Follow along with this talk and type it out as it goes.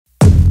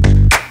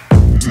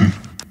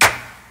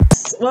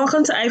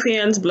welcome to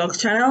Aify's blog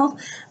channel.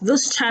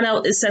 This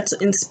channel is set to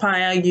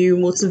inspire you,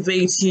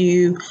 motivate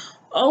you,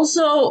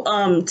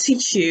 also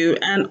teach you,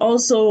 and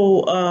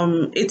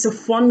also it's a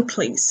fun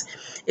place.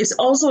 It's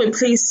also a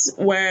place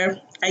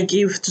where I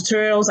give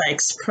tutorials, I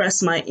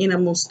express my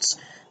innermost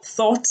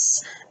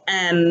thoughts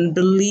and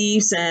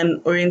beliefs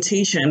and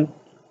orientation,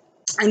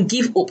 and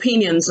give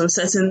opinions on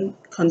certain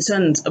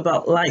concerns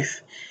about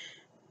life.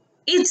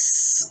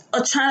 It's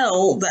a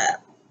channel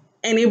that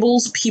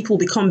enables people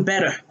become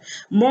better,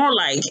 more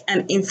like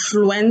an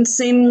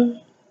influencing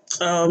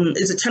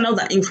it's a channel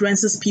that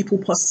influences people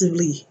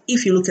positively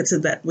if you look at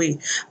it that way.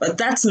 But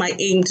that's my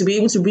aim, to be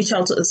able to reach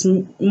out to as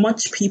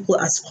much people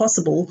as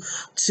possible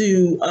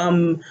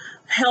to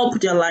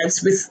help their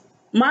lives with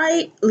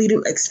my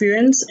little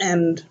experience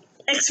and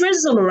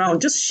experiences all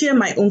around. Just share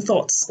my own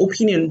thoughts,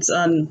 opinions.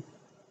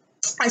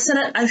 I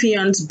started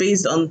Aify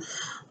based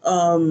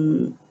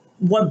on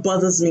what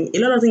bothers me. A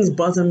lot of things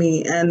bother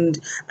me, and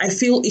I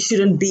feel it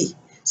shouldn't be.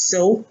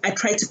 So I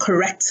try to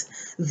correct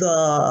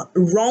the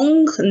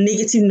wrong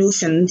negative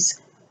notions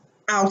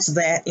out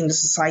there in the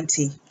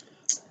society.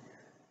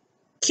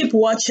 Keep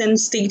watching,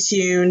 stay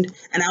tuned,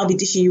 and I'll be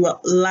dishing you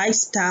up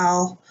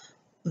lifestyle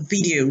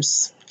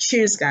videos.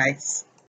 Cheers, guys.